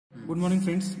Good morning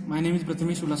friends, my name is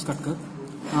Prathmesh Katkar.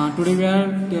 Today we are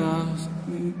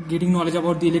getting knowledge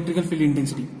about the electrical field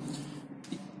intensity.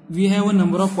 We have a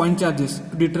number of point charges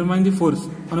to determine the force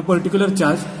on a particular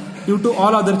charge due to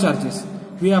all other charges.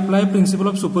 We apply principle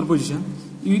of superposition.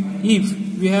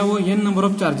 If we have a n number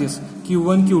of charges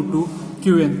q1, q2,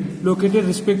 qn located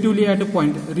respectively at a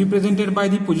point represented by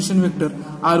the position vector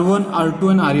r1,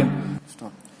 r2 and rn,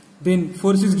 then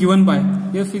force is given by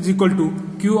F is equal to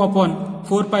Q upon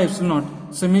 4 pi epsilon naught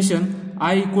summation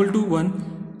I equal to 1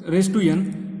 raised to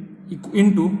n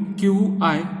into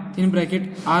Qi in bracket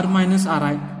R minus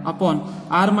Ri upon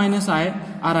R minus I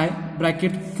Ri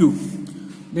bracket Q.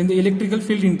 Then the electrical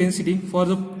field intensity for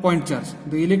the point charge.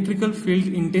 The electrical field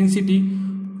intensity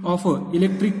of a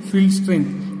electric field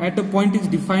strength at a point is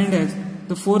defined as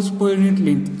the force per unit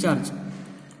length charge.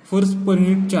 Force per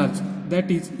unit charge, that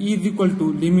is E is equal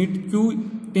to limit Q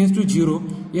tends to 0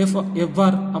 F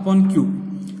bar upon Q.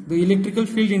 The electrical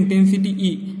field intensity E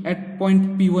at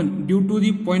point P1 due to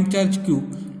the point charge Q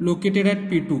located at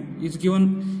P2 is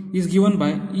given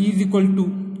by E is equal to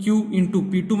Q into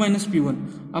P2 minus P1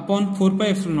 upon 4 pi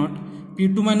epsilon naught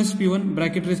P2 minus P1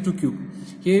 bracket raised to Q.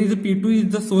 Here is the P2 is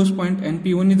the source point and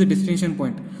P1 is the destination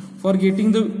point. For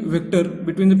getting the vector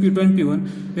between the P2 and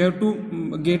P1, we have to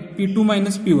get P2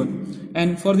 minus P1,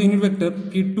 and for the unit vector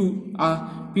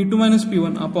P2 minus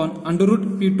P1 upon under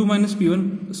root P2 minus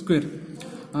P1 square.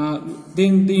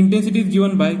 Then the intensity is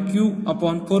given by Q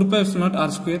upon 4 pi epsilon naught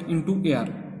R square into AR.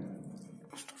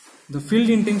 The field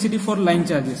intensity for line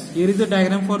charges. Here is the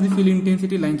diagram for the field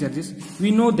intensity line charges. We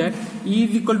know that E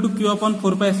is equal to Q upon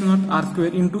 4 pi epsilon naught R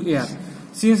square into AR.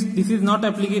 Since this is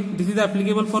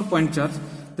applicable for point charge,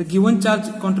 the given charge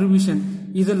contribution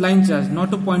is a line charge,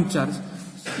 not a point charge.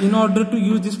 In order to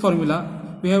use this formula,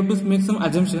 we have to make some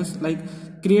assumptions like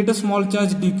create a small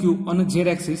charge dq on a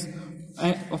z-axis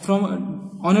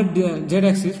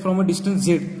from a distance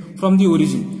z from the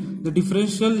origin. The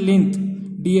differential length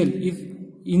dl is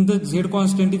in the z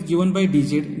constant is given by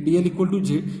dz, dl equal to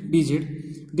dz.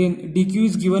 Then dq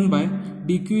is given by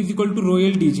dq is equal to rho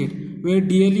l dz, where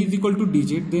dl is equal to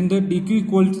dz. Then the dq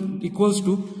equals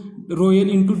to rho l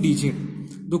into dz.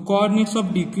 The coordinates of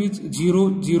dq is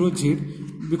 0, 0, z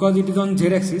because it is on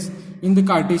z axis in the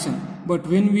Cartesian. But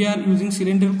when we are using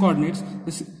cylindrical coordinates,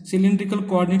 the cylindrical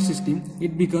coordinate system,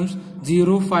 it becomes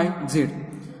 0, 5, z.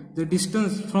 The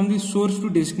distance from the source to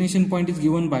destination point is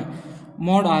given by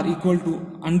mod r equal to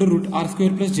under root r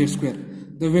square plus z square.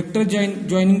 The vector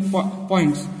joining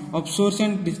points of source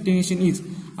and destination is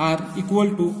r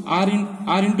equal to r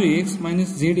into ax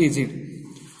minus z az.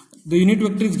 The unit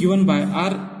vector is given by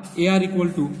r equal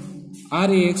to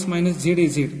r ax minus z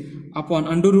az upon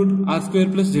under root r square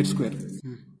plus z square.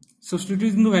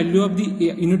 Substituting the value of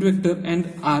the unit vector and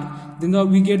r, then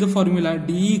we get the formula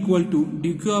dE equal to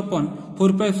dq upon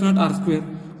 4 pi epsilon naught r square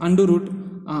under root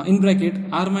in bracket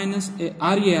r ar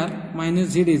minus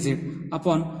z az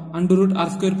upon under root r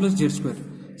square plus z square.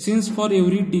 Since for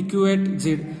every dq at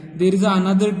z, there is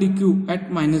another dq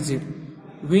at minus z.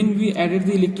 When we added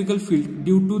the electrical field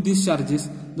due to these charges,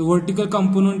 the vertical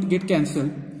component get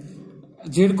cancelled,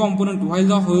 z component while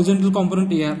the horizontal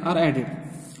component ar are added.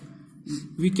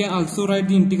 We can also write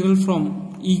the integral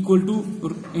from E equal to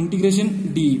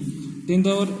integration dE. Then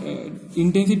our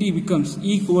intensity becomes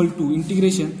E equal to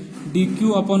integration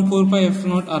dq upon 4 pi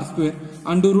epsilon naught r square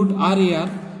under root r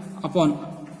upon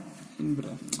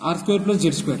r square plus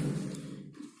z square.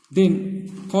 Then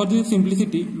for the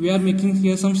simplicity, we are making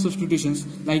here some substitutions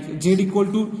like z equal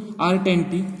to r tan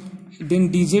t, then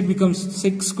dz becomes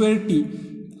sec square t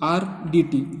r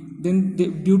dt. Then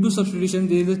due to substitution,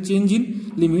 there is a change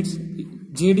in limits.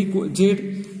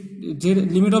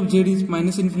 Limit of z is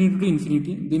minus infinity to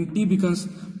infinity. Then t becomes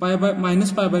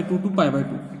minus pi by 2 to pi by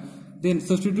 2. Then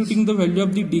substituting the value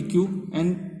of the dq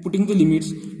and putting the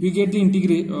limits, we get the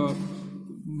integration.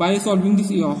 By solving this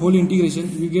whole integration,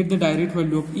 we get the direct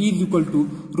value of E is equal to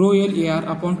rho l ar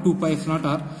upon 2 pi epsilon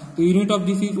naught r. The unit of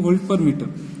this is volt per meter.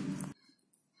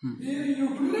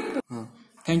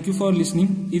 Thank you for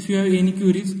listening. If you have any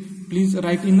queries, please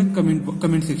write in the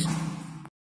comment section.